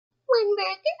one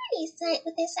burger, a side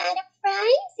with a side of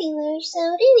fries, a large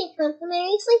soda, and a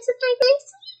complimentary slice of hard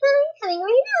rice. Coming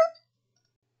right up.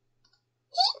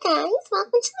 Hey guys,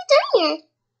 welcome to the diner.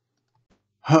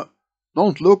 Huh,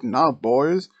 don't look now,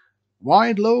 boys.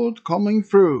 Wide load coming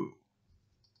through.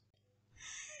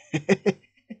 Excuse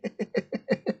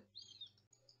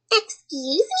me?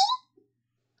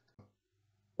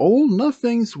 Oh,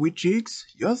 nothing, sweet cheeks.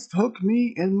 Just hook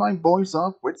me and my boys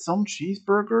up with some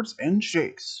cheeseburgers and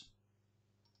shakes.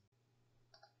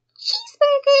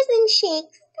 Cheeseburgers and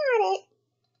shakes. Got it.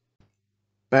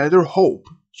 Better hope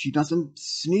she doesn't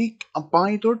sneak a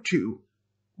bite or two.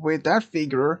 With that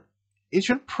figure, it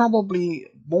should probably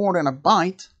more than a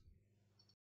bite.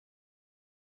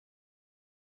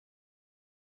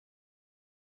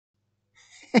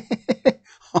 I'll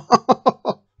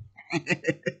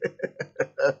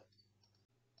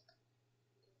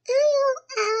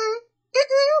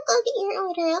go get your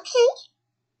order, okay?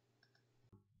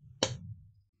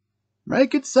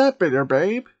 Make it separate,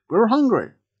 babe. We're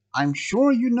hungry. I'm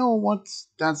sure you know what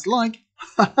that's like.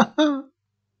 Hey Joe,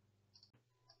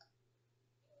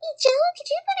 could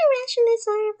you put a ration this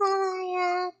order while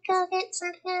I, go get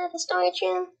something out of the storage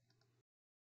room?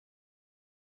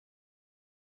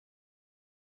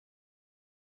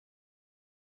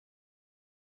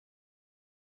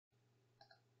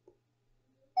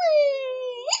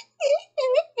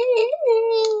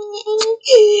 I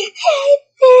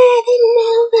said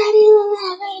nobody will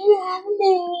ever love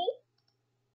me.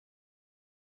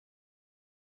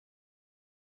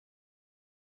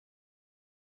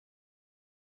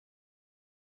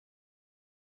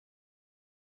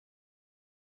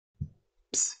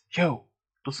 Psst, yo,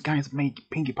 those guys make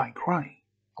Pinkie Pie cry.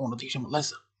 I want to teach him a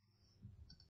lesson.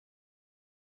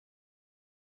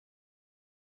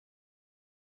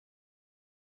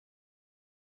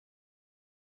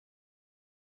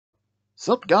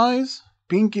 Sup, guys?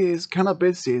 Pinkie is kinda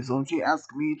busy, so she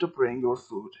asked me to bring your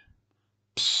food.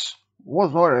 Psst,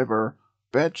 whatever.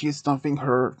 Bet she's stuffing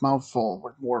her mouth full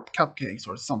with more cupcakes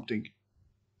or something.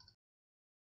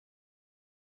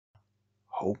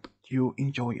 Hope you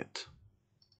enjoy it.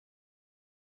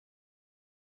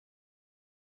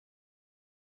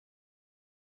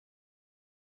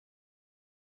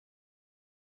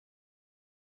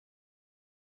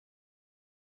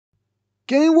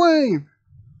 Game wave!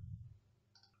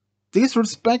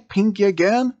 Disrespect Pinkie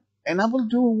again, and I will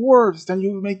do worse than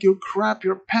you make you crap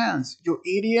your pants, you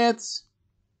idiots!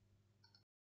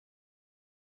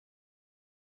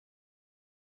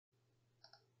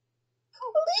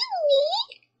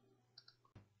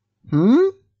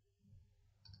 Hmm?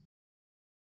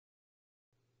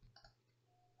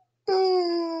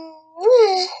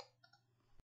 Louie?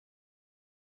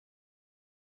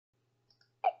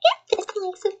 This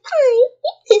slice of pie.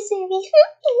 You deserve a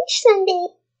hot peach sundae.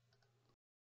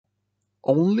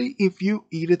 Only if you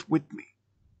eat it with me.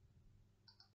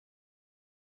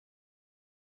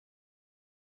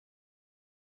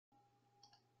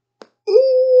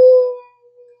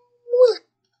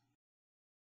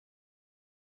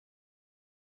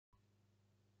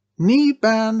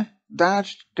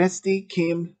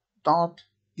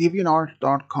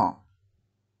 Niban-destikim.deviantart.com